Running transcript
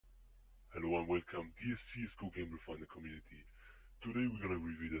Hello and welcome, dear CSGO Gamblefinder community. Today we're gonna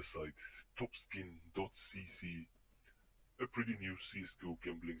review the site Topskin.cc, a pretty new CSGO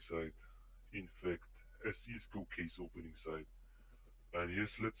gambling site. In fact, a CSGO case opening site. And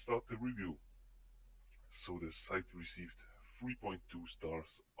yes, let's start the review. So the site received 3.2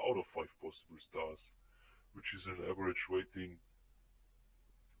 stars out of 5 possible stars, which is an average rating,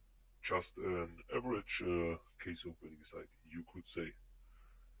 just an average case opening site, you could say.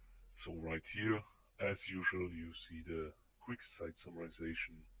 So right here, as usual, you see the quick site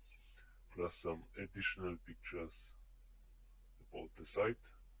summarization plus some additional pictures about the site,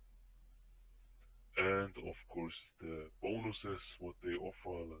 and of course the bonuses, what they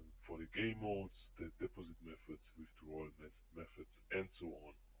offer for the game modes, the deposit methods, withdrawal methods, and so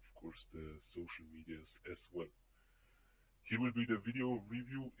on. Of course the social medias as well. Here will be the video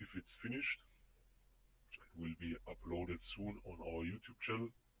review if it's finished. It will be uploaded soon on our YouTube channel.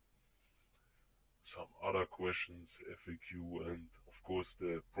 Some other questions, FAQ, and of course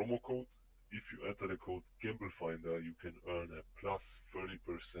the promo code. If you enter the code Gamblefinder, you can earn a plus 30%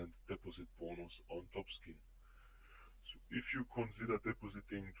 deposit bonus on Topskin. So if you consider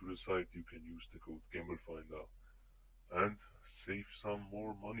depositing to the site, you can use the code Gamblefinder and save some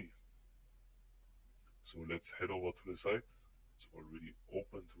more money. So let's head over to the site. It's already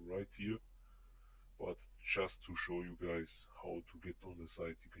opened right here, but just to show you guys how to get on the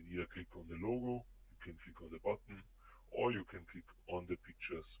site, you can either click on the logo, you can click on the button, or you can click on the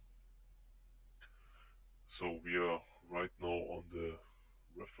pictures. So we are right now on the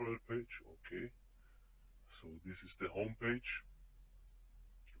referral page. Okay, so this is the home page.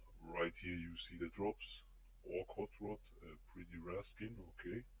 Right here you see the drops, Orc Hot Rod, a pretty rare skin.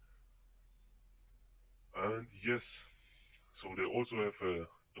 Okay, and yes, so they also have a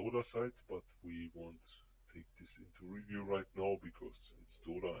Dota site, but we won't take this into review right now because it's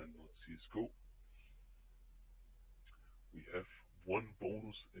Dota and not CSGO. We have one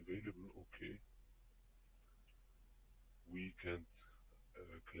bonus available. Okay, we can't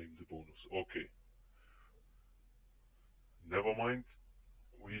claim the bonus. Okay, never mind,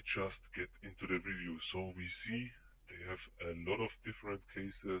 we just get into the review. So we see they have a lot of different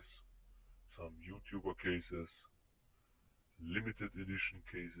cases, some YouTuber cases, limited edition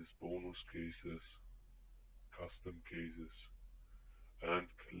cases, bonus cases, custom cases, and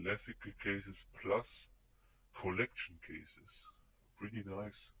classical cases plus collection cases. Pretty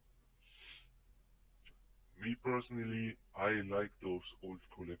nice. Me personally, I like those old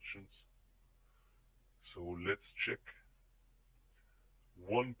collections. So let's check.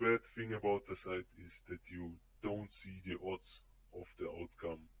 One bad thing about the site is that you don't see the odds of the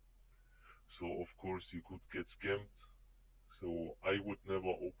outcome. So of course you could get scammed. So I would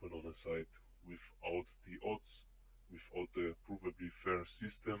never open on a site without the odds, without the provably fair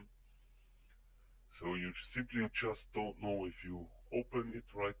system. So you simply just don't know. If you open it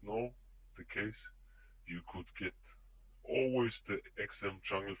right now, the case, you could get always the XM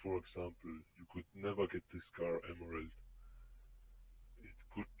jungle, for example. You could never get the Scar Emerald. It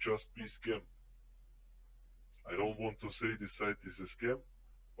could just be scam. I don't want to say this site is a scam,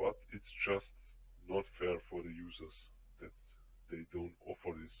 but it's just not fair for the users that they don't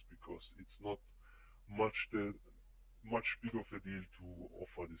offer this, because it's not much big of a deal to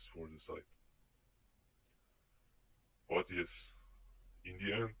offer this for the site. But yes, in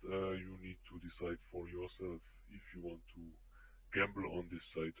the end, you need to decide for yourself if you want to gamble on this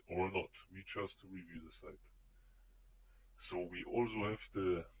site or not. We just review the site. So we also have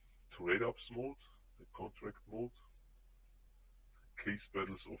the trade ups mode, the contract mode, case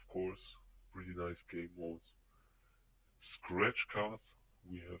battles, of course, pretty nice game modes. Scratch cards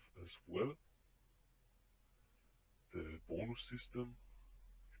we have as well. The bonus system,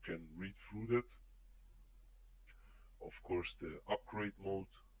 you can read through that. Of course the upgrade mode,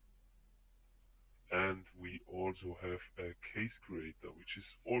 and we also have a case creator, which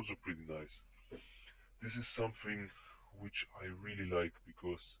is also pretty nice. This is something which I really like,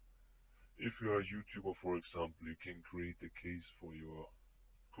 because if you are a YouTuber, for example, you can create a case for your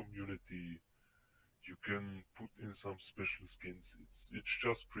community, you can put in some special skins. It's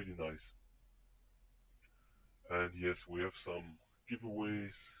just pretty nice. And yes, we have some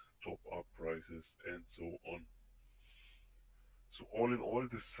giveaways, top up prizes, and so on. So all in all,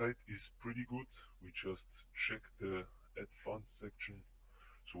 the site is pretty good. We just checked the add funds section.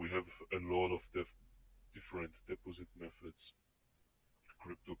 So we have a lot of different deposit methods,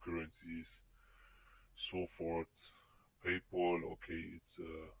 cryptocurrencies, so forth. PayPal, okay, it's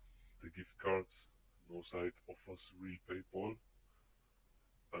the gift cards. No site offers real PayPal.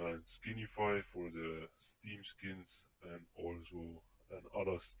 And Skinify for the Steam skins, and also and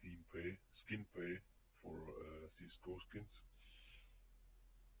other skin pay for CSGO skins.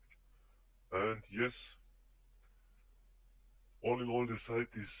 And yes, all in all, the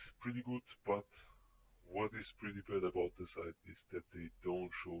site is pretty good, but what is pretty bad about the site is that they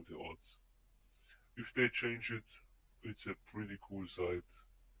don't show the odds. If they change it, it's a pretty cool site,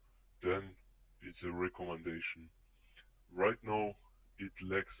 then it's a recommendation. Right now it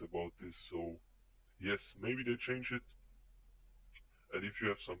lacks about this, so yes, maybe they change it. And if you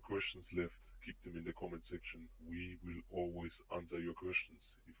have some questions left, keep them in the comment section. We will always answer your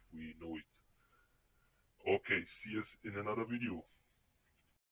questions if we know it. Okay, see us in another video.